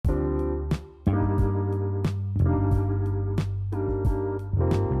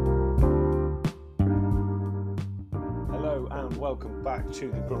welcome back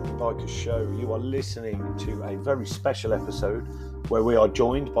to the Grumpy Bikers Show. You are listening to a very special episode where we are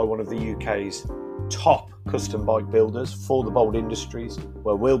joined by one of the UK's top custom bike builders, For the Bold Industries,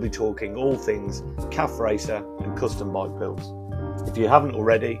 where we'll be talking all things calf racer and custom bike builds. If you haven't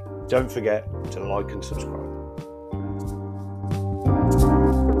already, don't forget to like and subscribe.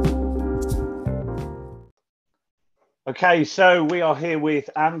 Okay, so we are here with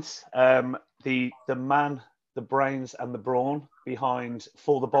Ant, the man, the brains and the brawn behind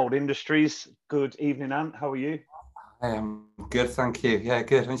For the Bold Industries. Good evening, Ant. How are you? I am good, thank you. Yeah,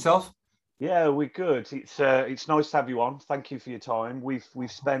 good. And yourself? Yeah, we're good. It's nice to have you on. Thank you for your time. We've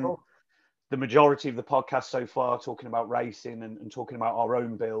spent the majority of the podcast so far talking about racing and talking about our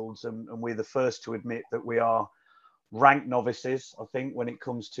own builds, and we're the first to admit that we are rank novices, I think, when it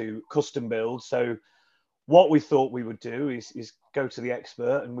comes to custom builds. So what we thought we would do is go to the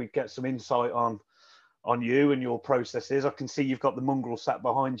expert and we'd get some insight on you and your processes. I can see you've got the mongrel sat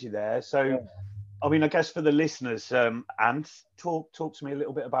behind you there. So, I mean, I guess for the listeners, Ant, talk to me a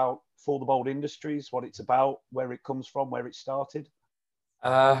little bit about For the Bold Industries, what it's about, where it comes from, where it started.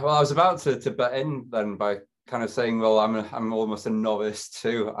 Well, I was about to butt in then by kind of saying, well, I'm almost a novice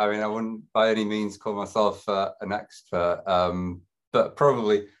too. I mean, I wouldn't by any means call myself an expert, but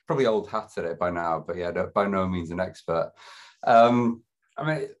probably old hat at it by now. But yeah, by no means an expert. I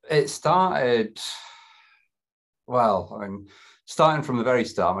mean, it started. Well, I mean, starting from the very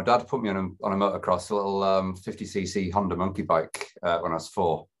start, my dad put me on a motocross, a little 50cc Honda monkey bike when I was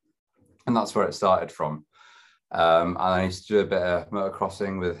 4. And that's where it started from. And I used to do a bit of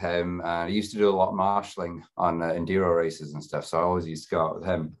motocrossing with him. And he used to do a lot of marshalling on enduro races and stuff. So I always used to go out with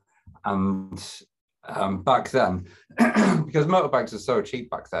him. And back then, because motorbikes were so cheap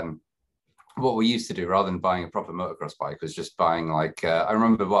back then, what we used to do rather than buying a proper motocross bike was just buying I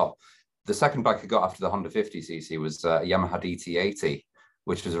remember, well, the second bike I got after the Honda 50cc was a Yamaha DT80,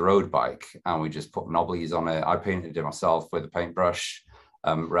 which was a road bike. And we just put knobblies on it. I painted it myself with a paintbrush,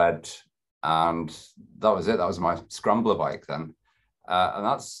 red. And that was it. That was my scrambler bike then. And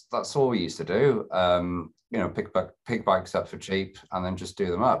that's all we used to do. Pick bikes up for cheap and then just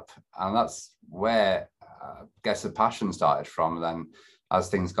do them up. And that's where I guess the passion started from. And then as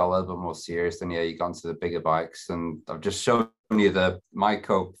things got a little bit more serious, then yeah, you got into the bigger bikes. And I've just shown you the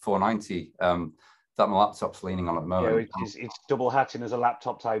Myco 490 that my laptop's leaning on at the moment. Yeah, it's double hatting as a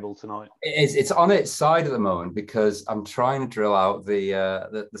laptop table tonight. It's on its side at the moment because I'm trying to drill out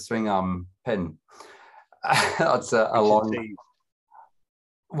the swing arm pin. That's a long.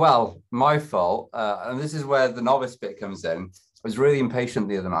 Well, my fault, and this is where the novice bit comes in. I was really impatient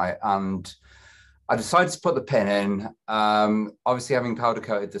the other night, and I decided to put the pin in. Obviously, having powder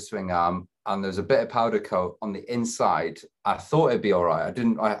coated the swing arm, and there's a bit of powder coat on the inside. I thought it'd be all right.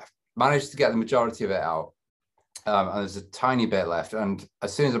 I managed to get the majority of it out, and there's a tiny bit left. And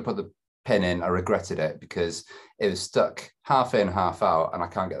as soon as I put the pin in, I regretted it because it was stuck half in, half out, and I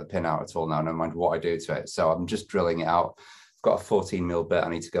can't get the pin out at all now, no mind what I do to it. So I'm just drilling it out. I've got a 14mm bit. I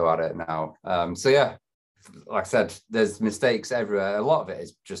need to go at it now. So yeah, like I said, there's mistakes everywhere. A lot of it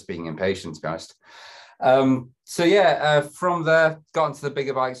is just being impatient, to be honest. So yeah, from there, got into the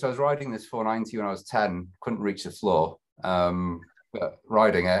bigger bike. So I was riding this 490 when I was 10, couldn't reach the floor, but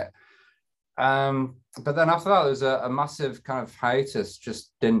riding it. But then after that, there was a massive kind of hiatus,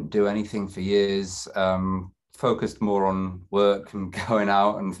 just didn't do anything for years, focused more on work and going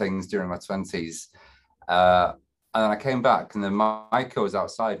out and things during my 20s. And then I came back and the Myco was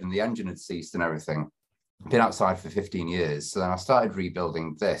outside and the engine had ceased and everything. Been outside for 15 years. So then I started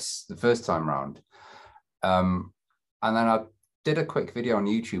rebuilding this the first time round. And then I did a quick video on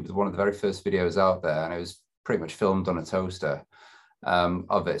YouTube with one of the very first videos out there. And it was pretty much filmed on a toaster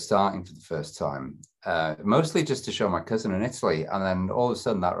of it starting for the first time. Mostly just to show my cousin in Italy. And then all of a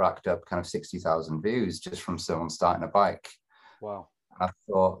sudden that racked up kind of 60,000 views just from someone starting a bike. Wow. And I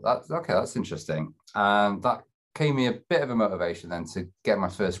thought, that's interesting. And that gave me a bit of a motivation then to get my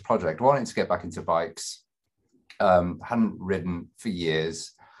first project. Wanting to get back into bikes. Hadn't ridden for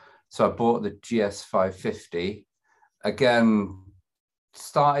years. So I bought the GS 550. Again,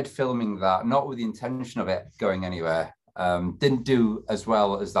 started filming that, not with the intention of it going anywhere. Didn't do as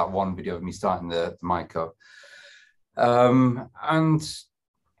well as that one video of me starting the Myco. And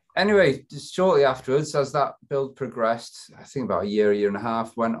anyway, just shortly afterwards, as that build progressed, I think about a year and a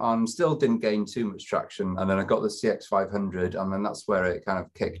half went on, still didn't gain too much traction. And then I got the CX500, and then that's where it kind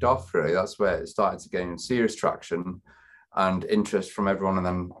of kicked off, really. That's where it started to gain serious traction and interest from everyone. And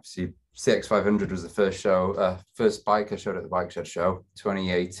then obviously CX500 was the first bike I showed at the Bikeshed show,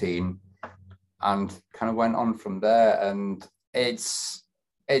 2018, and kind of went on from there. And it's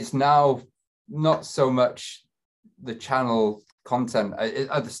now not so much the channel content.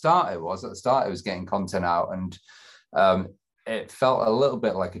 At the start, it was getting content out, and it felt a little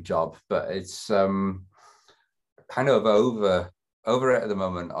bit like a job, but it's kind of over it at the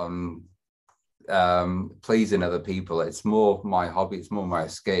moment on pleasing other people. It's more my hobby. It's more my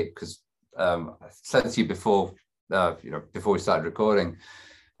escape, because I said to you before, before we started recording,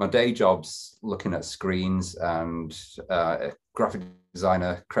 my day job's looking at screens and graphic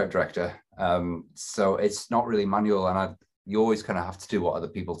designer, creative director. So it's not really manual, and you always kind of have to do what other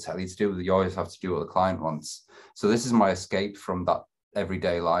people tell you to do. You always have to do what the client wants. So this is my escape from that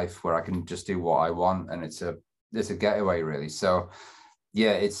everyday life where I can just do what I want, and it's a getaway, really. So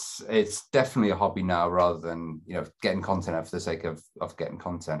yeah, it's definitely a hobby now, rather than getting content out for the sake of getting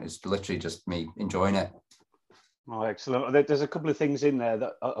content. It's literally just me enjoying it. Oh, excellent. There's a couple of things in there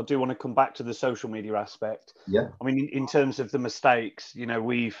that I do want to come back to, the social media aspect. Yeah. I mean, in terms of the mistakes,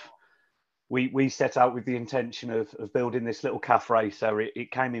 we set out with the intention of building this little calf racer.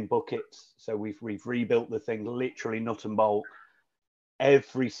 It came in buckets, so we've rebuilt the thing literally nut and bolt.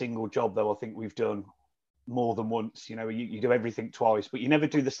 Every single job, though, I think we've done more than once. You do everything twice, but you never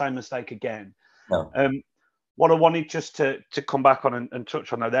do the same mistake again. No. What I wanted just to come back on and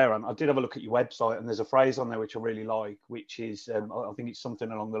touch on there, and I did have a look at your website, and there's a phrase on there which I really like, which is, I think it's something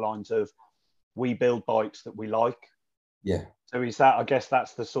along the lines of, "We build bikes that we like." Yeah. So I guess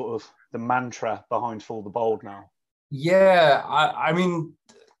that's the sort of the mantra behind Full the Bold now. Yeah, I mean,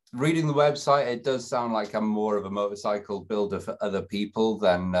 reading the website, it does sound like I'm more of a motorcycle builder for other people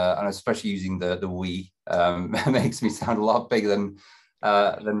than, and especially using the we, makes me sound a lot bigger than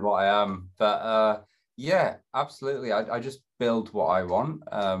what I am. But yeah, absolutely. I just build what I want.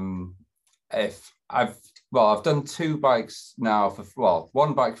 I've done 2 bikes now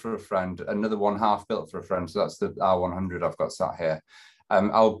one bike for a friend, another one half built for a friend. So that's the R100 I've got sat here.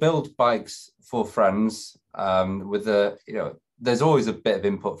 I'll build bikes for friends with there's always a bit of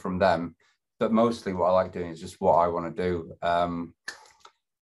input from them, but mostly what I like doing is just what I want to do. And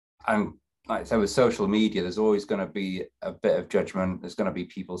like I said, with social media, there's always going to be a bit of judgment. There's going to be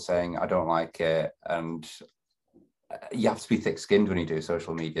people saying, I don't like it. And you have to be thick-skinned when you do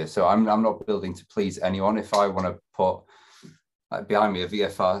social media. So I'm not building to please anyone. If I want to put behind me a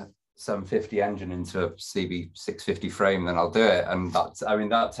VFR 750 engine into a CB 650 frame, then I'll do it. And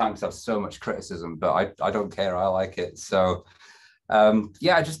that tanks have so much criticism, but I don't care. I like it. So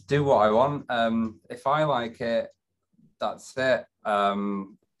yeah, I just do what I want. If I like it, that's it.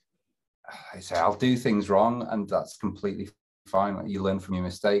 I say I'll do things wrong, and that's completely fine. Like, you learn from your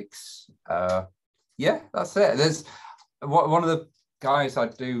mistakes. Yeah, that's it. There's one of the guys I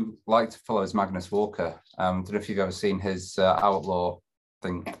do like to follow is Magnus Walker. Don't know if you've ever seen his Outlaw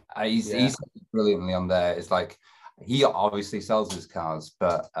thing. He's brilliantly on there. It's like, he obviously sells his cars,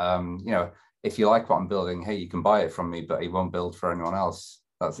 but if you like what I'm building, hey, you can buy it from me, but he won't build for anyone else.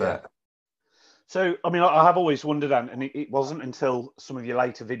 That's it. So, I mean, I have always wondered, and it wasn't until some of your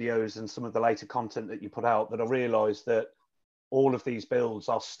later videos and some of the later content that you put out that I realised that all of these builds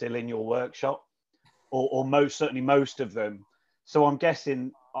are still in your workshop, or most of them. So I'm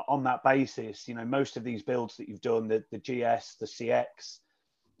guessing on that basis, most of these builds that you've done, the GS, the CX,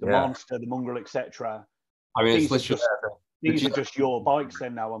 the Monster, the Mongrel, etc. I mean, these are just your bikes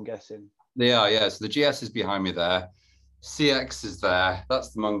then now, I'm guessing. They are, yeah. So the GS is behind me there. CX is there. That's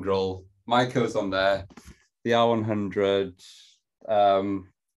the Mongrel. Myco's on there. The R100.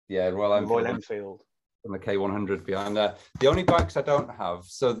 Royal Enfield. And the K100 behind there. The only bikes I don't have.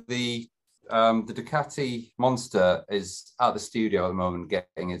 So the Ducati Monster is at the studio at the moment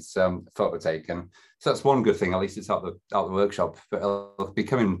getting its photo taken. So that's one good thing. At least it's out the workshop. But it'll be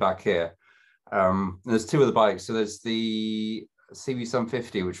coming back here. There's 2 other bikes. So there's the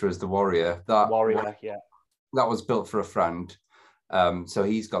CB750, which was the Warrior. That was built for a friend. So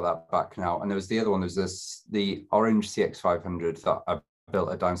he's got that back now. And there was the other one. There's the orange CX500 that I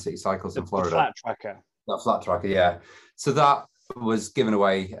built at Dime City Cycles in Florida. The flat tracker. That flat tracker, yeah. So that was given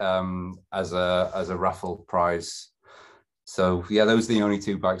away as a raffle prize. So yeah, those are the only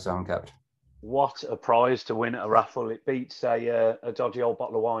 2 bikes I haven't kept. What a prize to win at a raffle! It beats a dodgy old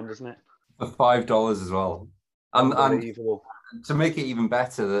bottle of wine, doesn't it? For $5 as well. Unbelievable. And to make it even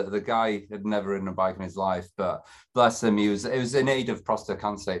better, the guy had never ridden a bike in his life, but bless him, it was in aid of Prostate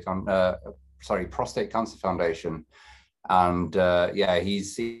Cancer Foundation, and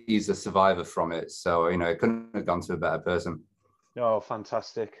he's a survivor from it. So it couldn't have gone to a better person. Oh,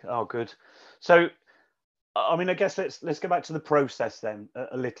 fantastic! Oh, good. So, I mean, I guess let's go back to the process then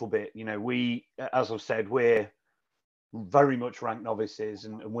a little bit. We, as I've said, we're very much ranked novices,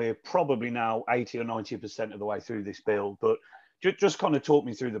 and we're probably now 80 or 90% of the way through this build. But just kind of talk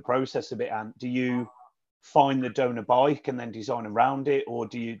me through the process a bit, Ant. Do you find the donor bike and then design around it, or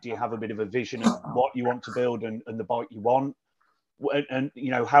do you have a bit of a vision of what you want to build and the bike you want? And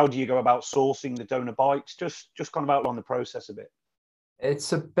you know, how do you go about sourcing the donor bikes? Just kind of outline the process a bit.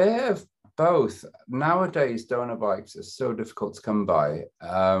 It's a bit of both. Nowadays, donor bikes are so difficult to come by.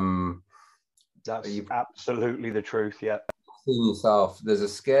 That's absolutely the truth. Yeah. Seeing yourself, there's a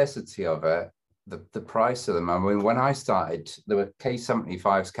scarcity of it. The price of them. I mean, when I started, there were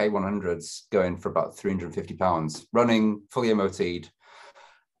K75s, K100s going for about £350, running fully MOT'd.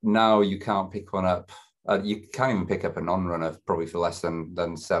 Now you can't pick one up. You can't even pick up a non-runner probably for less than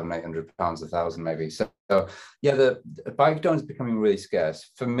 £700-800, £1,000 maybe. So yeah, the bike donor is becoming really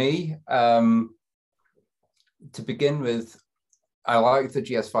scarce. For me, to begin with, I like the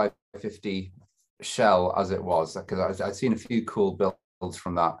GS 550 shell as it was, because I'd seen a few cool builds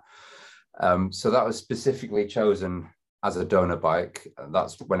from that. So that was specifically chosen as a donor bike.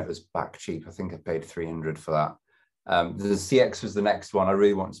 That's when it was back cheap. I think I paid 300 for that. The CX was the next one. I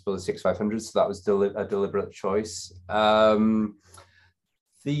really wanted to build a 6500, so that was a deliberate choice. The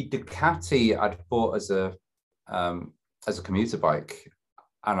Ducati I'd bought as a commuter bike,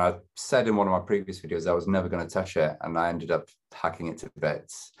 and I said in one of my previous videos I was never going to touch it, and I ended up hacking it to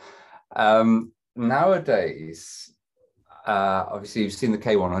bits. Nowadays, obviously you've seen the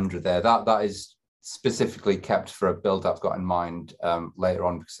K100 there. That is specifically kept for a build I've got in mind later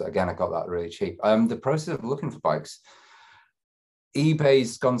on, because again, I got that really cheap. The process of looking for bikes,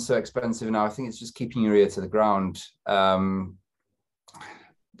 eBay's gone so expensive now. I think it's just keeping your ear to the ground.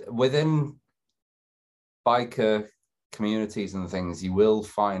 Within biker communities and things, you will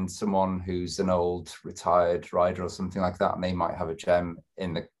find someone who's an old retired rider or something like that, and they might have a gem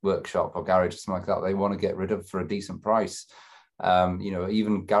in the workshop or garage or something like that they want to get rid of for a decent price. You know,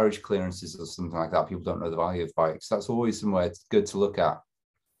 even garage clearances or something like that, people don't know the value of bikes. That's always somewhere it's good to look at.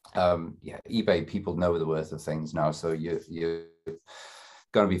 Yeah, eBay, people know the worth of things now, so you're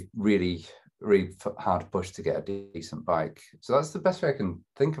going to be really hard pushed to get a decent bike. So that's the best way I can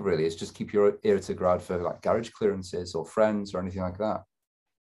think of, really, is just keep your ear to the ground for like garage clearances or friends or anything like that.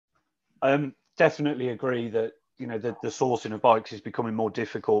 Definitely agree that, you know, the sourcing of bikes is becoming more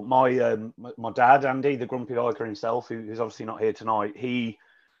difficult. My dad, Andy, the grumpy biker himself, who's obviously not here tonight, he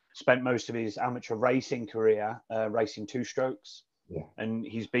spent most of his amateur racing career racing two strokes. Yeah. And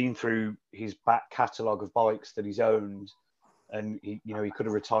he's been through his back catalogue of bikes that he's owned. And he could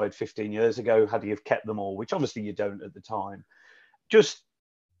have retired 15 years ago had he have kept them all, which obviously you don't at the time. Just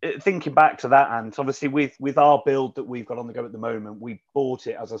thinking back to that, Ant, obviously with our build that we've got on the go at the moment, we bought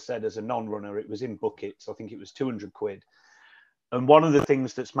it, as I said, as a non-runner. It was in buckets. I think it was 200 quid. And one of the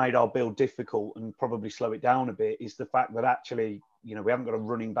things that's made our build difficult and probably slow it down a bit is the fact that actually, you know, we haven't got a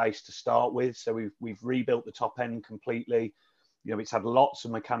running base to start with. So we've rebuilt the top end completely. You know, it's had lots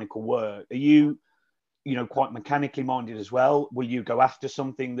of mechanical work. Are you quite mechanically minded as well? Will you go after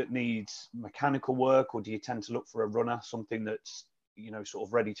something that needs mechanical work, or do you tend to look for a runner, something that's, you know, sort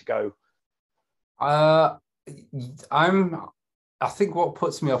of ready to go? I think what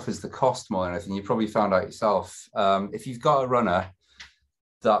puts me off is the cost more than anything. You probably found out yourself. If you've got a runner,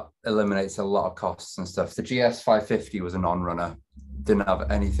 that eliminates a lot of costs and stuff. The GS 550 was a non-runner, didn't have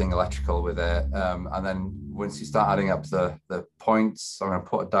anything electrical with it. And then once you start adding up the points, I'm going to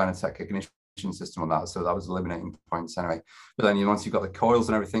put a Dynatec ignition system on that, so that was eliminating points anyway. But then once you've got the coils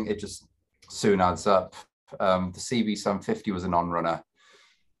and everything, it just soon adds up. The CB 750 was a non-runner.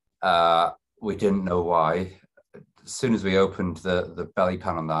 We didn't know why. As soon as we opened the belly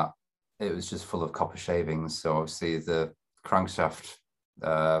pan on that, it was just full of copper shavings. So obviously the crankshaft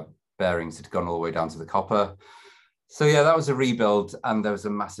bearings had gone all the way down to the copper. So yeah, that was a rebuild, and there was a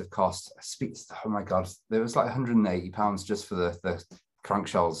massive cost. Oh my god, there was like £180 just for the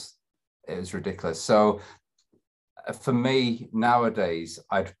crankshells. It was ridiculous. So for me nowadays,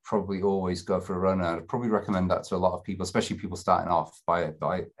 I'd probably always go for a runner. I'd probably recommend that to a lot of people, especially people starting off, by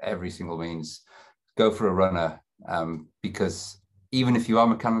every single means. Go for a runner, because even if you are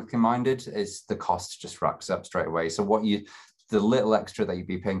mechanically minded, it's the cost just racks up straight away. So the little extra that you'd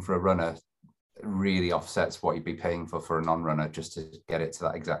be paying for a runner really offsets what you'd be paying for a non-runner, just to get it to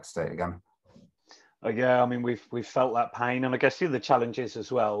that exact state again. Yeah, I mean, we've felt that pain, and I guess the other challenges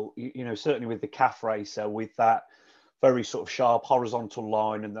as well. You know, certainly with the calf racer, with that very sort of sharp horizontal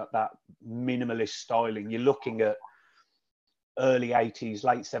line and that minimalist styling, you're looking at early 80s,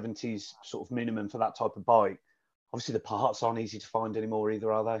 late 70s sort of minimum for that type of bike. Obviously, the parts aren't easy to find anymore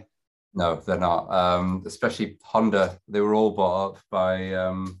either, are they? No, they're not. Especially Honda, they were all bought up by.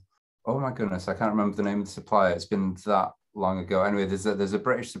 Oh my goodness, I can't remember the name of the supplier. It's been that long ago. Anyway, there's a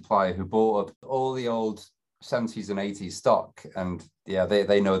British supplier who bought up all the old 70s and 80s stock, and yeah,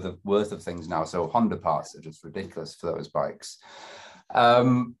 they know the worth of things now. So Honda parts are just ridiculous for those bikes.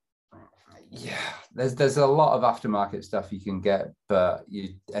 Yeah, there's a lot of aftermarket stuff you can get, but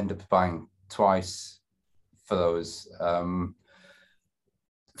you end up buying twice for those.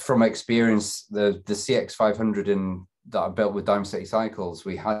 From experience, the CX500 that I built with Dime City Cycles,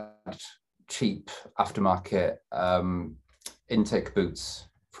 we had cheap aftermarket intake boots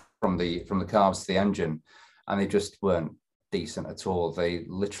from the carbs to the engine, and they just weren't decent at all. They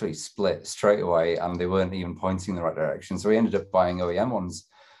literally split straight away, and they weren't even pointing in the right direction. So we ended up buying OEM ones.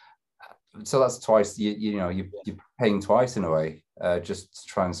 So that's twice. You're paying twice in a way, just to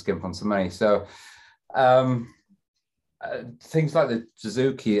try and skimp on some money. So things like the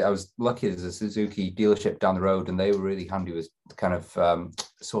Suzuki, I was lucky there's a Suzuki dealership down the road, and they were really handy with kind of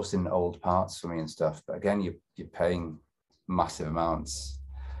sourcing old parts for me and stuff. But again, you're paying massive amounts.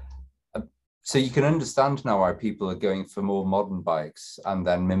 So you can understand now why people are going for more modern bikes and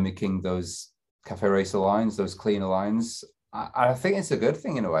then mimicking those Cafe Racer lines, those cleaner lines. I think it's a good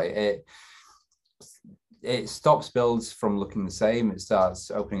thing in a way. It stops builds from looking the same. It starts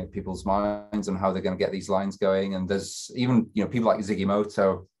opening up people's minds on how they're going to get these lines going. And there's even people like Ziggy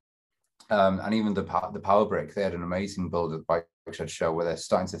Moto and even the Power Brick. They had an amazing build at the Bikeshed show where they're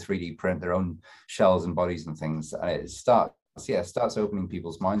starting to 3D print their own shells and bodies and things. And it starts opening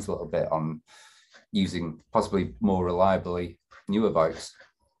people's minds a little bit on using possibly more reliably newer bikes.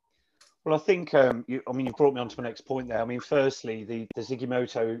 Well, I think, you brought me on to my next point there. I mean, firstly, the Ziggy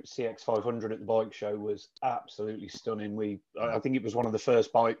Moto CX500 at the bike show was absolutely stunning. I think it was one of the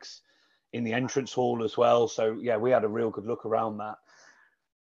first bikes in the entrance hall as well. So, yeah, we had a real good look around that.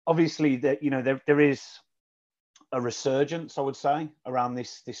 Obviously, there is a resurgence, I would say, around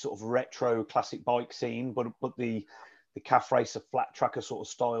this sort of retro classic bike scene, but the calf racer flat tracker sort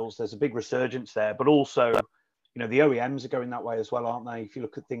of styles, there's a big resurgence there, but also the OEMs are going that way as well, aren't they? If you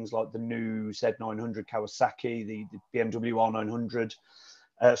look at things like the new Z900 Kawasaki, the BMW R900,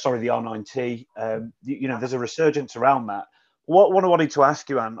 the R9T, there's a resurgence around that. What I wanted to ask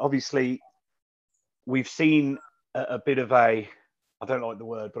you, Anne, obviously, we've seen a bit of I don't like the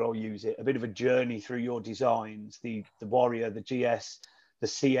word, but I'll use it, a bit of a journey through your designs. The Warrior, the GS, the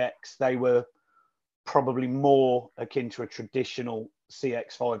CX, they were probably more akin to a traditional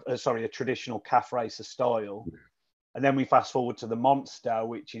a traditional calf racer style. And then we fast forward to the Monster,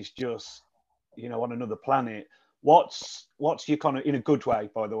 which is just, on another planet. What's your kind of, in a good way,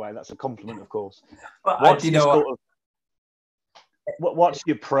 by the way, that's a compliment, of course. What's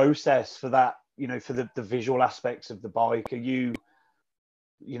your process for that, for the visual aspects of the bike? Are you,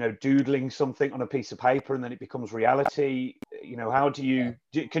 doodling something on a piece of paper and then it becomes reality? How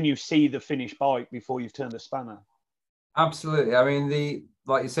can you see the finished bike before you've turned the spanner? Absolutely. I mean,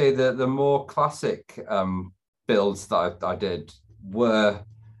 like you say, the more classic builds that I did were,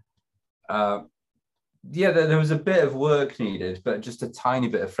 there was a bit of work needed, but just a tiny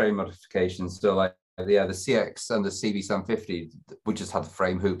bit of frame modification. So like, the CX and the CB750, we just had the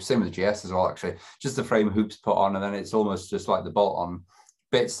frame hoops, same with the GS as well, actually, just the frame hoops put on, and then it's almost just like the bolt-on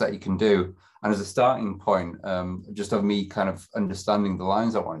bits that you can do. And as a starting point, just of me kind of understanding the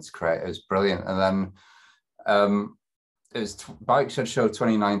lines I wanted to create, it was brilliant. And then it was Bikeshed Show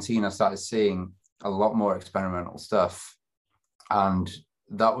 2019, I started seeing a lot more experimental stuff. And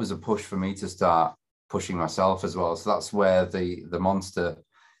that was a push for me to start pushing myself as well. So that's where the Monster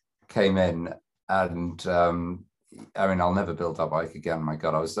came in. And I'll never build that bike again. My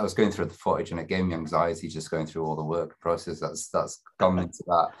God, I was going through the footage and it gave me anxiety just going through all the work process that's gone into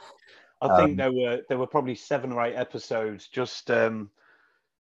that. I think there were probably 7 or 8 episodes just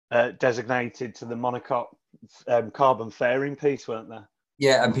designated to the monocoque carbon fairing piece, weren't there?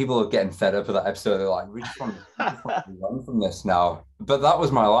 Yeah, and people are getting fed up with that episode. They're like, we just want to run from this now. But that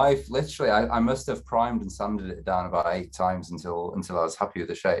was my life. Literally, I must have primed and sanded it down about 8 times until I was happy with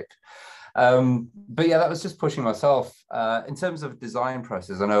the shape. But yeah, that was just pushing myself. In terms of design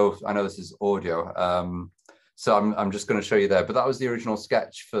process, I know this is audio, so I'm just going to show you there. But that was the original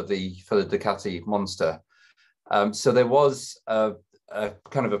sketch for the Ducati Monster. So there was a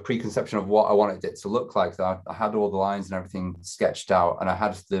kind of a preconception of what I wanted it to look like. I had all the lines and everything sketched out, and I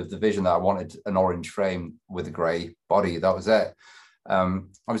had the vision that I wanted an orange frame with a grey body. That was it.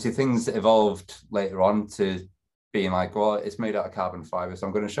 Obviously, things evolved later on to being like, well, it's made out of carbon fiber, so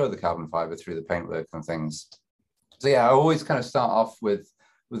I'm going to show the carbon fiber through the paintwork and things. So yeah, I always kind of start off with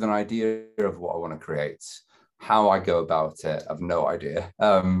an idea of what I want to create. How I go about it, I've no idea.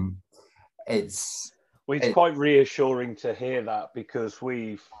 It's quite reassuring to hear that, because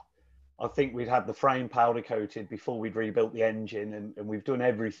I think we'd had the frame powder coated before we'd rebuilt the engine, and we've done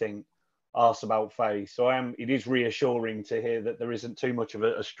everything arse about face. So it is reassuring to hear that there isn't too much of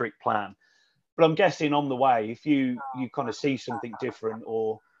a strict plan. But I'm guessing on the way, if you kind of see something different,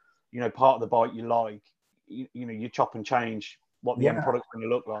 or part of the bike you like, you chop and change what the end product's going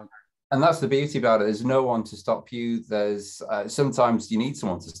to look like. And that's the beauty about it. There's no one to stop you. There's sometimes you need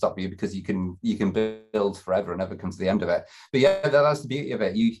someone to stop you, because you can build forever and never come to the end of it. But yeah, that's the beauty of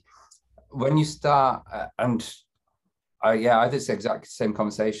it. When you start, and I had this exact same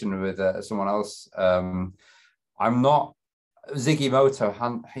conversation with someone else. I'm not Ziggy Moto,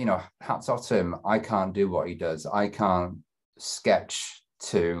 hats off to him. I can't do what he does. I can't sketch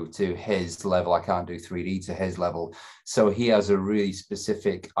to his level. I can't do 3D to his level. So he has a really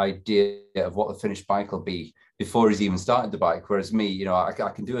specific idea of what the finished bike will be before he's even started the bike. Whereas me, I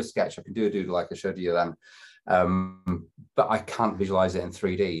can do a sketch, I can do a doodle like I showed you then, but I can't visualize it in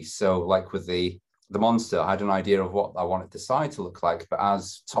 3D. So like with the Monster, I had an idea of what I wanted the side to look like, but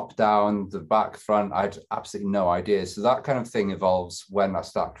as top down, the back, front, I had absolutely no idea. So that kind of thing evolves when I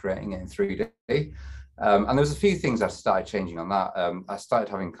start creating it in 3D. And there was a few things I started changing on that. I started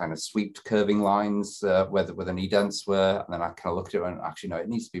having kind of sweeped curving lines where the knee dents were, and then I kind of looked at it and actually, no, it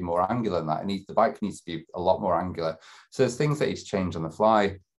needs to be more angular than that. The bike needs to be a lot more angular. So there's things that he's changed on the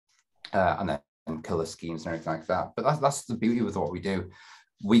fly, and then color schemes and everything like that. But that's the beauty with what we do.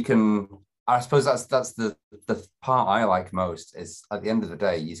 We can, I suppose that's the part I like most, is at the end of the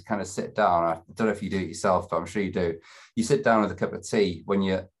day, you kind of sit down. I don't know if you do it yourself, but I'm sure you do. You sit down with a cup of tea when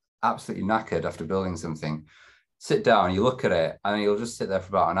you're absolutely knackered after building something. Sit down, you look at it, and you'll just sit there for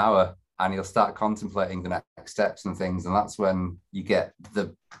about an hour, and you'll start contemplating the next steps and things. And that's when you get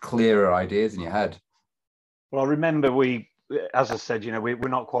the clearer ideas in your head. Well, I remember as I said, we're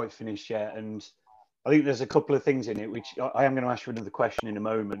not quite finished yet. And I think there's a couple of things in it, which I am going to ask you another question in a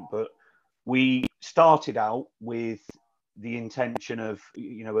moment, but we started out with the intention of,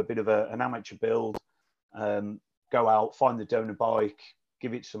 a bit of an amateur build, go out, find the donor bike,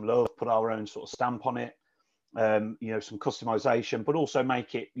 give it some love, put our own sort of stamp on it, some customization, but also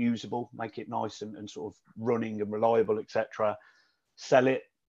make it usable, make it nice and sort of running and reliable, etc. Sell it,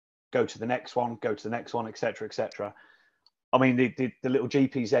 go to the next one, etc., etc. I mean, the little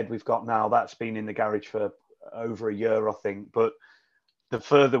GPZ we've got now, that's been in the garage for over a year, I think. But the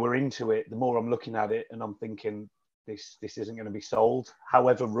further we're into it, the more I'm looking at it and I'm thinking, this isn't going to be sold.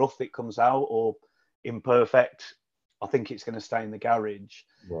 However rough it comes out or imperfect, I think it's going to stay in the garage.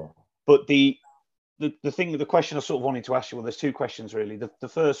 Yeah. But the question I sort of wanted to ask you, well, there's two questions really. The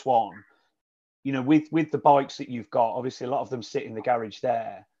first one, with the bikes that you've got, obviously a lot of them sit in the garage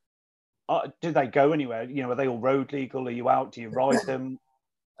there. Do they go anywhere? Are they all road legal? Are you out? Do you ride them?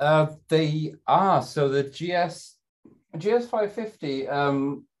 They are. So the GS 550,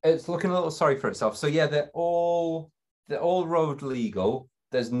 it's looking a little sorry for itself. So yeah, they're all road legal.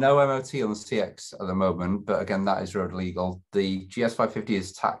 There's no MOT on the CX at the moment, but again, that is road legal. The GS 550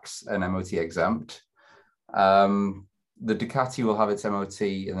 is tax and MOT exempt. The Ducati will have its MOT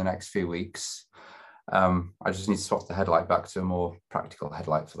in the next few weeks. I just need to swap the headlight back to a more practical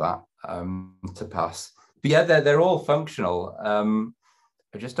headlight for that to pass. But yeah, they're all functional.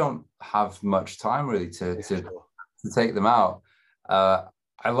 I just don't have much time really to take them out.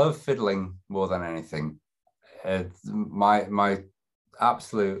 I love fiddling more than anything. My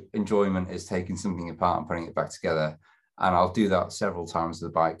absolute enjoyment is taking something apart and putting it back together, and I'll do that several times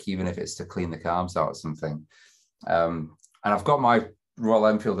with the bike, even if it's to clean the carbs out or something. And I've got my Royal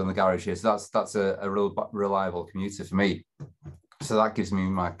Enfield in the garage here, so that's a real reliable commuter for me. So that gives me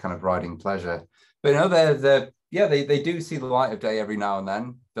my kind of riding pleasure. But they do see the light of day every now and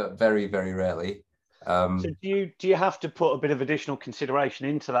then, but very, very rarely. So do you have to put a bit of additional consideration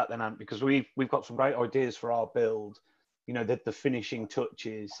into that then, Ant? Because we've got some great ideas for our build, the finishing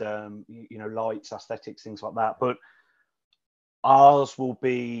touches, lights, aesthetics, things like that. But ours will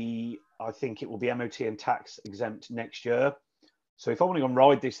be, I think it will be MOT and tax exempt next year. So if I want to go and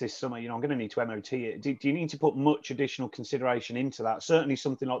ride this summer, I'm going to need to MOT it. Do you need to put much additional consideration into that? Certainly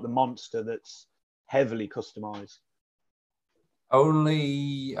something like the Monster that's heavily customized.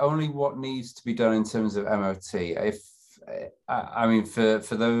 Only what needs to be done in terms of MOT.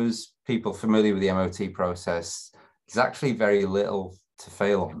 For those people familiar with the MOT process, there's actually very little to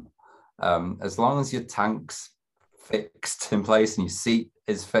fail on. As long as your tank's fixed in place and your seat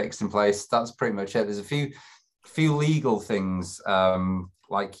is fixed in place, that's pretty much it. There's a few legal things,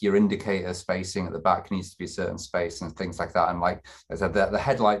 like your indicator spacing at the back needs to be a certain space and things like that. And like I said, the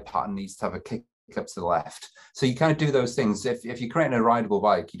headlight pattern needs to have a kick up to the left. So you kind of do those things. If you're creating a rideable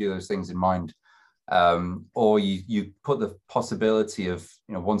bike, you do those things in mind. Or you put the possibility of,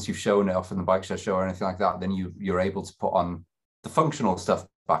 once you've shown it off in the Bikeshed show or anything like that, then you're able to put on the functional stuff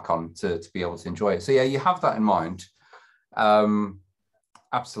back on to be able to enjoy it. So yeah, you have that in mind.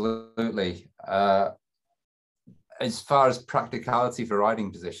 Absolutely. As far as practicality for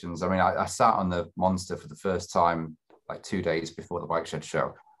riding positions, I mean, I sat on the Monster for the first time like 2 days before the Bikeshed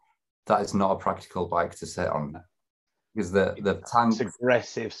show. That is not a practical bike to sit on, because the tank, it's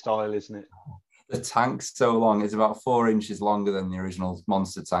aggressive style, isn't it? The tank's so long. It's about 4 inches longer than the original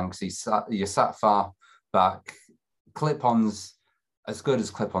Monster tank. So you sat far back. Clip-ons, as good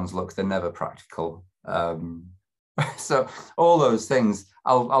as clip-ons look, they're never practical. So all those things,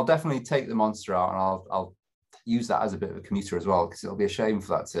 I'll definitely take the Monster out, and I'll use that as a bit of a commuter as well, because it'll be a shame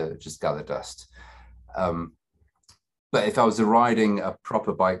for that to just gather dust. But if I was riding a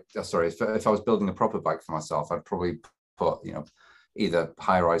proper bike, if I was building a proper bike for myself, I'd probably put, either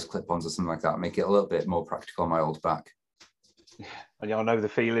high-rise clip-ons or something like that, make it a little bit more practical on my old back. Yeah, I know the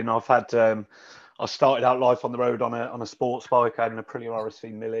feeling. I've had, I started out life on the road on a sports bike. I had an Aprilia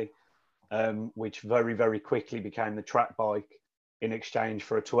RSV Millie, which very, very quickly became the track bike in exchange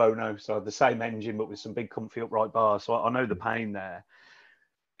for a Tuono. So I had the same engine, but with some big comfy upright bars. So I know the pain there.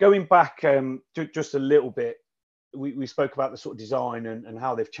 Going back just a little bit, we spoke about the sort of design and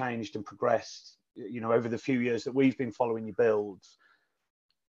how they've changed and progressed, over the few years that we've been following your builds.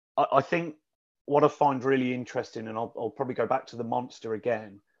 I think what I find really interesting, and I'll probably go back to the Monster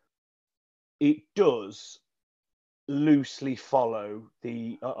again, it does loosely follow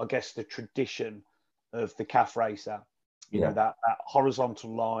the tradition of the calf racer. That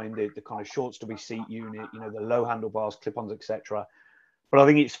horizontal line, the kind of short stubby seat unit, the low handlebars, clip-ons, etc. But I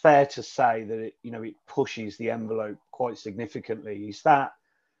think it's fair to say that it pushes the envelope quite significantly. Is that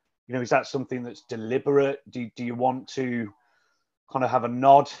something that's deliberate? Do you want to kind of have a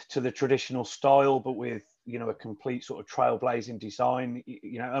nod to the traditional style, but with a complete sort of trailblazing design?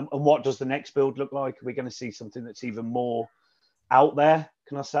 And what does the next build look like? Are we going to see something that's even more out there?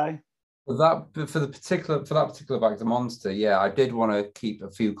 Can I say? For that particular bike, the Monster, yeah, I did want to keep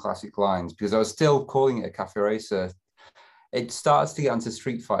a few classic lines, because I was still calling it a cafe racer. It starts to get into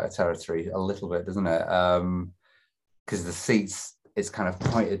Street Fighter territory a little bit, doesn't it? Because the seats, it's kind of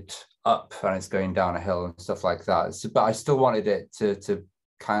pointed up and it's going down a hill and stuff like that. So, but I still wanted it to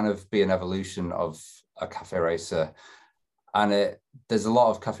kind of be an evolution of a cafe racer. And there's a lot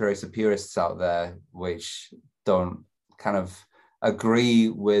of cafe racer purists out there which don't kind of agree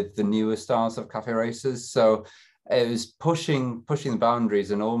with the newer styles of cafe racers. So it was pushing the boundaries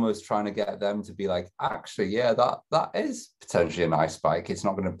and almost trying to get them to be like, actually, yeah, that is potentially a nice bike. It's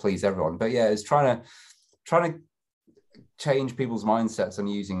not going to please everyone, but yeah, it's trying to change people's mindsets on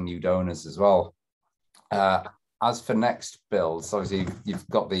using new donors as well. As for next builds, obviously you've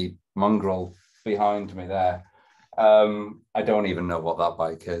got the Mongrel behind me there. I don't even know what that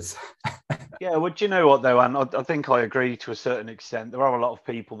bike is. Yeah, well, do you know what though, Anne? I think I agree to a certain extent. There are a lot of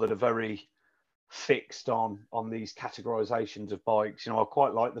people that are very fixed on these categorizations of bikes. I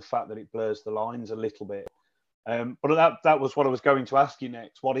quite like the fact that it blurs the lines a little bit. But that was what I was going to ask you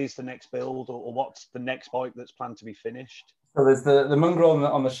next. What is the next build, or what's the next bike that's planned to be finished? So there's the Mongrel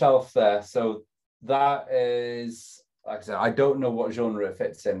on the shelf there. So that is, like I said, I don't know what genre it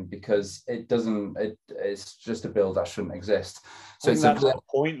fits in, because it's just a build that shouldn't exist. So that's the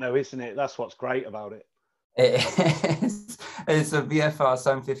point though, isn't it? That's what's great about it. It's a VFR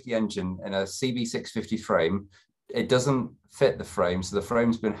 750 engine in a CB650 frame. It doesn't fit the frame, so the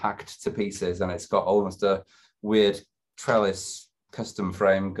frame's been hacked to pieces, and it's got almost a weird trellis custom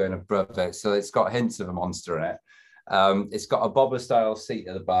frame going above it. So it's got hints of a Monster in it. It's got a bobber style seat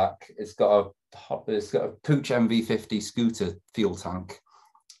at the back. It's got a Pooch MV50 scooter fuel tank.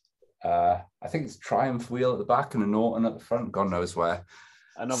 I think it's Triumph wheel at the back and a Norton at the front, God knows where.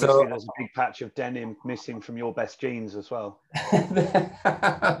 And obviously there's a big patch of denim missing from your best jeans as well.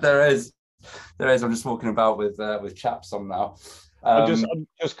 There is. I'm just walking about with chaps on now. I'm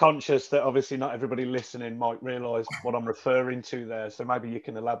just conscious that obviously not everybody listening might realise what I'm referring to there. So maybe you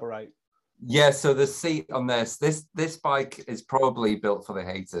can elaborate. Yeah, so the seat on this bike is probably built for the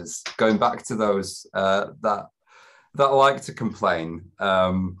haters. Going back to those that like to complain.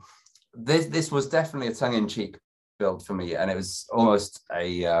 This was definitely a tongue-in-cheek build for me, and it was almost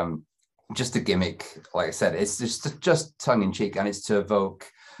just a gimmick. Like I said, it's just tongue-in-cheek, and it's to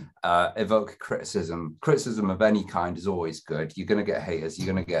evoke criticism. Criticism of any kind is always good. You're going to get haters,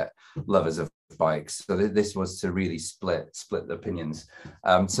 you're going to get lovers of bikes. So this was to really split the opinions.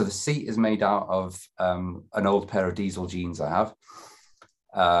 So the seat is made out of an old pair of diesel jeans I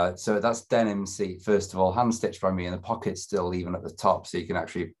have. So that's denim seat, first of all, hand stitched by me, and the pocket's still even at the top, so you can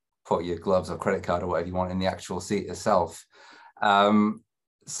actually put your gloves or credit card or whatever you want in the actual seat itself.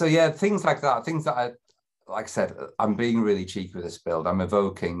 So yeah, things like that, things that like I said, I'm being really cheeky with this build. I'm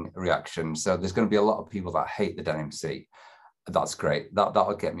evoking a reaction. So there's going to be a lot of people that hate the denim seat. That's great.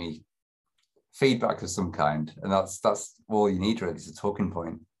 That'll get me feedback of some kind, and that's all you need really, is a talking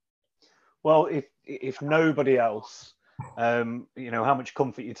point. Well, if nobody else, how much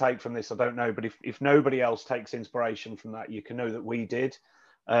comfort you take from this, I don't know, but if nobody else takes inspiration from that, you can know that we did.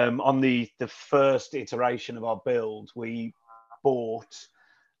 On the first iteration of our build, we bought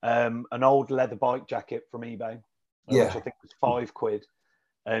an old leather bike jacket from eBay, which I think was £5,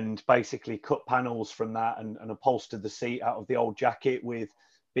 and basically cut panels from that and upholstered the seat out of the old jacket with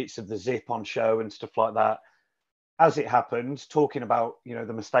bits of the zip on show and stuff like that. As it happened, talking about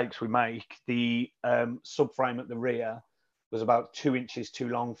the mistakes we make, the subframe at the rear was about 2 inches too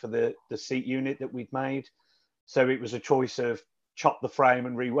long for the seat unit that we'd made. So it was a choice of chop the frame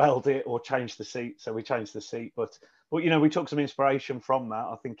and re-weld it or change the seat. So we changed the seat, but we took some inspiration from that.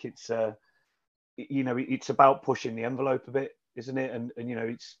 I think it's it's about pushing the envelope a bit, isn't it? And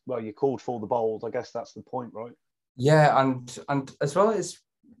it's, well, you're called for the bold. I guess that's the point, right? Yeah, and as well as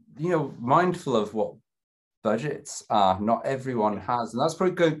mindful of what budgets are. Not everyone has, and that's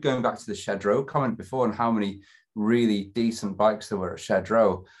probably going back to the Shed Row comment before and how many really decent bikes there were at Shed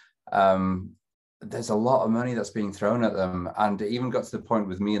Row. There's a lot of money that's being thrown at them, and it even got to the point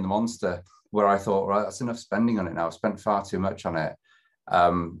with me and the Monster where I thought, right, that's enough spending on it now. I've spent far too much on it.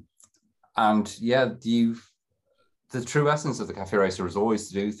 And yeah, the true essence of the Cafe Racer is always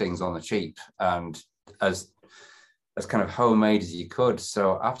to do things on the cheap and as kind of homemade as you could.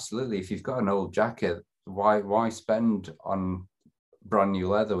 So absolutely, if you've got an old jacket, why spend on brand new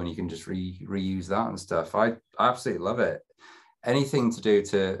leather when you can just reuse that and stuff? I absolutely love it. Anything to do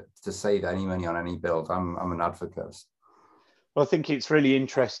to save any money on any build, I'm an advocate. Well, I think it's really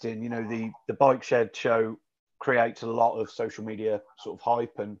interesting. The Bikeshed show creates a lot of social media sort of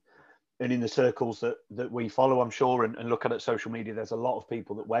hype, and in the circles that we follow, I'm sure, and look at social media, there's a lot of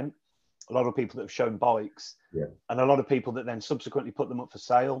people that went, a lot of people that have shown bikes, and a lot of people that then subsequently put them up for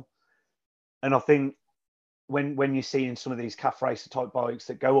sale. And I think when you're seeing some of these Cafe Racer type bikes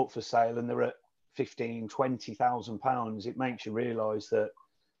that go up for sale and they're at £15,000-20,000, it makes you realise that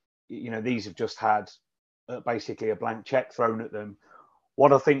these have just had basically a blank check thrown at them.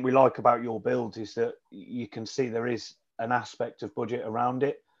 What I think we like about your builds is that you can see there is an aspect of budget around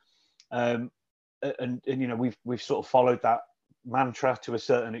it, and we've sort of followed that mantra to a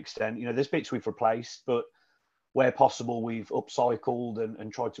certain extent. There's bits we've replaced, but where possible, we've upcycled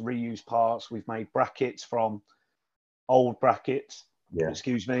and tried to reuse parts. We've made brackets from old brackets.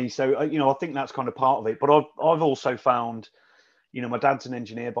 Excuse me. So, I think that's kind of part of it. But I've also found, my dad's an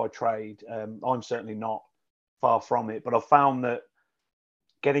engineer by trade. I'm certainly not, far from it. But I've found that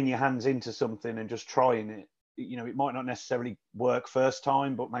getting your hands into something and just trying it, it might not necessarily work first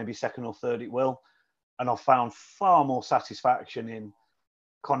time, but maybe second or third it will. And I've found far more satisfaction in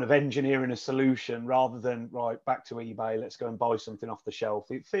kind of engineering a solution rather than back to eBay, let's go and buy something off the shelf.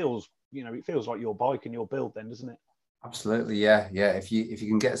 It feels like your bike and your build then, doesn't it? Absolutely, yeah. If you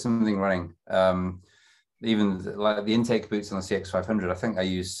can get something running, even like the intake boots on the CX500, I think I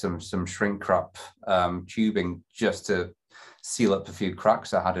used some shrink wrap tubing just to seal up a few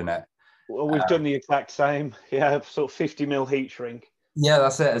cracks I had in it. Well, we've done the exact same. Yeah, sort of 50mm heat shrink. Yeah,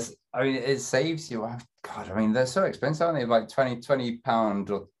 that's it. It saves you. God, they're so expensive, aren't they? Like £20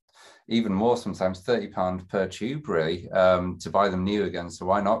 or even more sometimes, £30 per tube, really, to buy them new again. So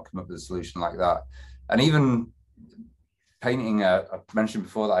why not come up with a solution like that? And even painting, I mentioned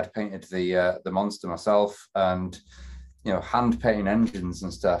before that I'd painted the Monster myself, and hand painting engines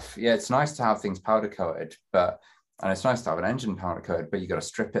and stuff. Yeah, it's nice to have things powder coated, and it's nice to have an engine powder coated, but you got to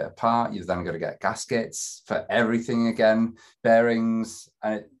strip it apart. You've then got to get gaskets for everything again, bearings,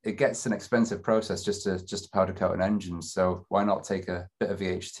 and it gets an expensive process just to powder coat an engine. So why not take a bit of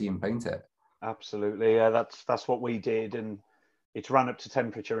VHT and paint it? Absolutely, yeah. That's what we did, and it's run up to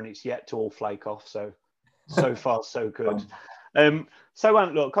temperature, and it's yet to all flake off. So far so good. So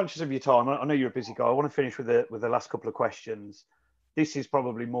look, conscious of your time, I know you're a busy guy. I want to finish with the last couple of questions. This is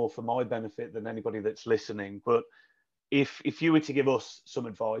probably more for my benefit than anybody that's listening, but if you were to give us some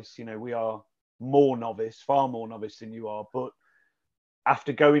advice, we are far more novice than you are, but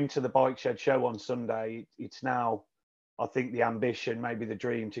after going to the Bikeshed show on Sunday, it's now, I think, the ambition, maybe the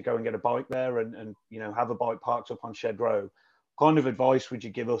dream, to go and get a bike there and have a bike parked up on Shed Row. What kind of advice would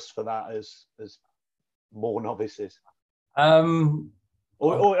you give us for that as more novices?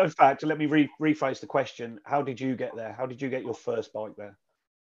 Or in fact, let me rephrase the question. How did you get there? How did you get your first bike there?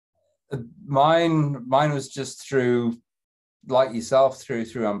 Mine was just through, like yourself, through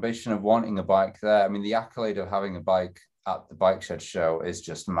ambition of wanting a bike there. The accolade of having a bike at the Bikeshed show is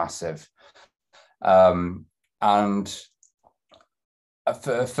just massive. And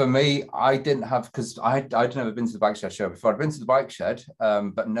for me, I didn't have, because I'd never been to the Bikeshed show before. I'd been to the Bikeshed,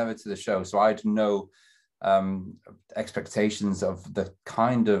 but never to the show. So I had no expectations of the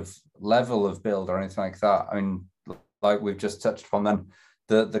kind of level of build or anything like that. I mean, like we've just touched upon, then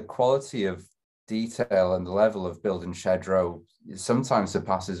the quality of detail and the level of build in Shed Row sometimes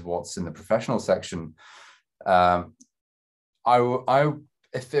surpasses what's in the professional section.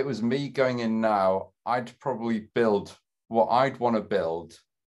 If it was me going in now, I'd probably build what I'd want to build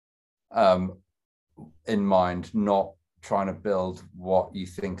in mind, not trying to build what you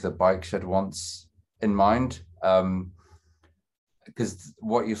think the Bikeshed wants in mind. Because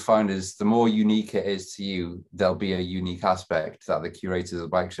what you find is the more unique it is to you, there'll be a unique aspect that the curators of the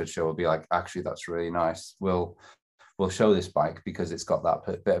Bikeshed show will be like, actually, that's really nice. We'll show this bike because it's got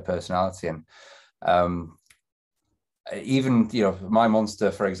that bit of personality. And even, you know, my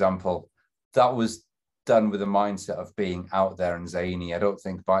Monster, for example, that was done with a mindset of being out there and zany. I don't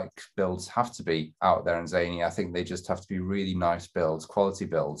think bike builds have to be out there and zany. I think they just have to be really nice builds, quality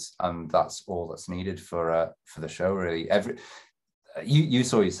builds, and that's all that's needed for the show, really. You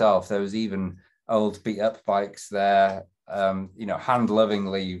saw yourself, there was even old beat up bikes there, you know, hand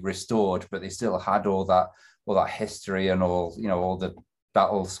lovingly restored, but they still had all that history and all, you know, all the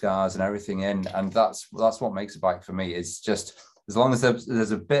battle scars and everything in. And that's what makes a bike for me. It's just, as long as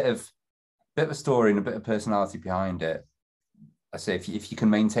there's a bit of a story and a bit of personality behind it, I say if you can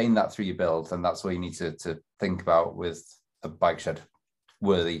maintain that through your build, then that's all you need to think about with a Bikeshed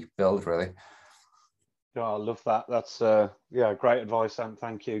worthy build, really. Oh, I love that. That's great advice, Ant.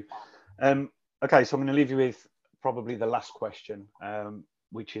 Thank you. Okay, so I'm going to leave you with probably the last question,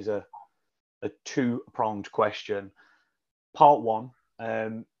 which is a two-pronged question. Part one,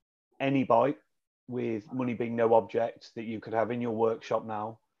 any bike with money being no object that you could have in your workshop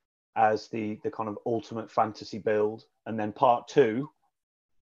now as the kind of ultimate fantasy build. And then part two,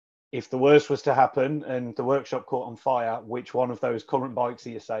 if the worst was to happen and the workshop caught on fire, which one of those current bikes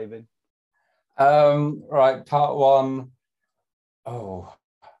are you saving? Right, part one. Oh,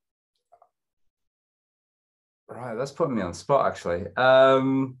 right, that's putting me on the spot, actually.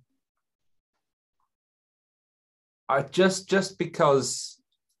 I just because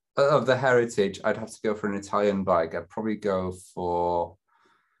of the heritage, I'd have to go for an Italian bike. I'd probably go for,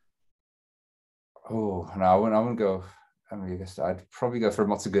 oh no, I wouldn't go. I mean, I'd probably go for a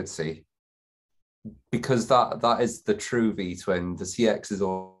Moto Guzzi, because that is the true V-twin. The CX is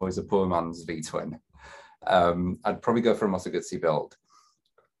always a poor man's V-twin. I'd probably go for a Moto Guzzi build.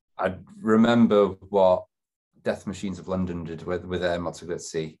 I remember what Death Machines of London did with their Moto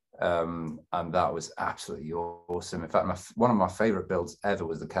Guzzi, and that was absolutely awesome. In fact, one of my favorite builds ever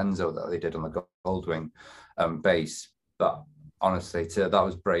was the Kenzo that they did on the Goldwing base. But honestly, that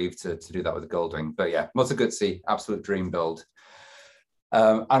was brave to do that with the Goldwing. But yeah, Moto Guzzi, absolute dream build.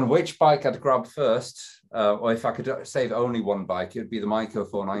 And which bike I'd grab first, or if I could save only one bike, it would be the Myco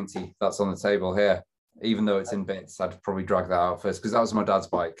 490 that's on the table here. Even though it's in bits, I'd probably drag that out first, because that was my dad's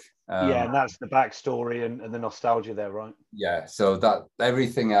bike. Yeah, and that's the backstory and the nostalgia there, right? Yeah, so that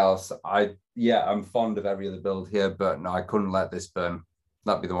everything else, I'm fond of every other build here, but no, I couldn't let this burn.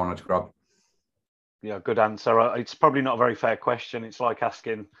 That'd be the one I'd grab. Yeah, good answer. It's probably not a very fair question. It's like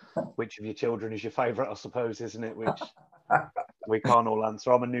asking which of your children is your favourite, I suppose, isn't it? Which we can't all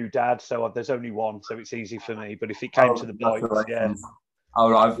answer. I'm a new dad, so there's only one, so it's easy for me. But if it came to the bikes, yeah.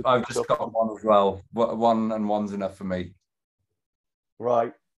 Oh, I've just got one as well. One and one's enough for me.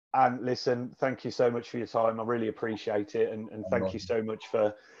 Right. And listen, thank you so much for your time. I really appreciate it. And thank you so much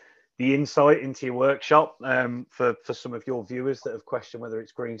for the insight into your workshop. For some of your viewers that have questioned whether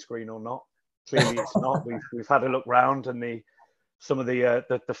it's green screen or not. Clearly it's not. We've had a look round, and some of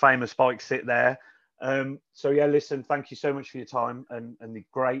the famous bikes sit there. So yeah, listen, thank you so much for your time and the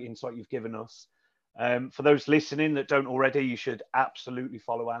great insight you've given us. For those listening that don't already, you should absolutely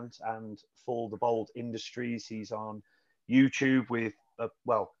follow Ant and For the Bold Industries. He's on YouTube with a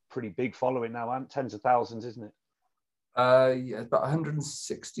pretty big following now, Ant. Tens of thousands, isn't it? Yeah, about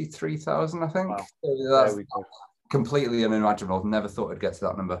 163,000, I think. Wow. That's completely unimaginable. Never thought I'd get to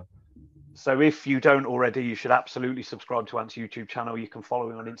that number. So if you don't already, you should absolutely subscribe to Ant's YouTube channel. You can follow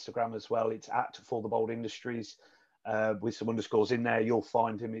him on Instagram as well. It's at For the Bold Industries. With some underscores in there, you'll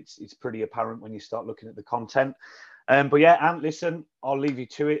find him. It's pretty apparent when you start looking at the content. But yeah, Ant, listen, I'll leave you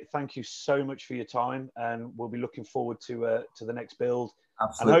to it. Thank you so much for your time, and we'll be looking forward to the next build.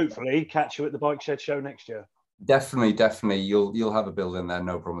 Absolutely. And hopefully catch you at the Bikeshed show next year. Definitely. You'll have a build in there,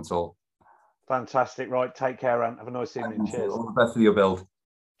 no problem at all. Fantastic. Right, take care, Ant. Have a nice evening. Cheers. All the best with your build.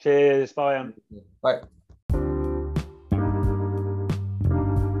 Cheers. Bye, Ant. Bye.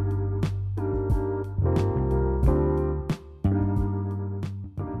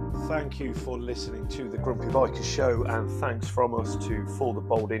 thank you for listening to the Grumpy Bikers Show, and thanks from us to For the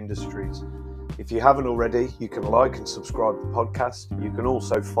Bold Industries. If you haven't already, you can like and subscribe to the podcast. You can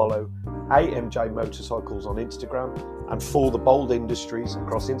also follow AMJ Motorcycles on Instagram and For the Bold Industries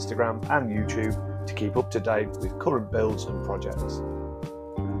across Instagram and YouTube to keep up to date with current builds and projects.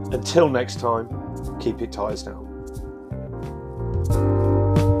 Until next time, keep your tyres down.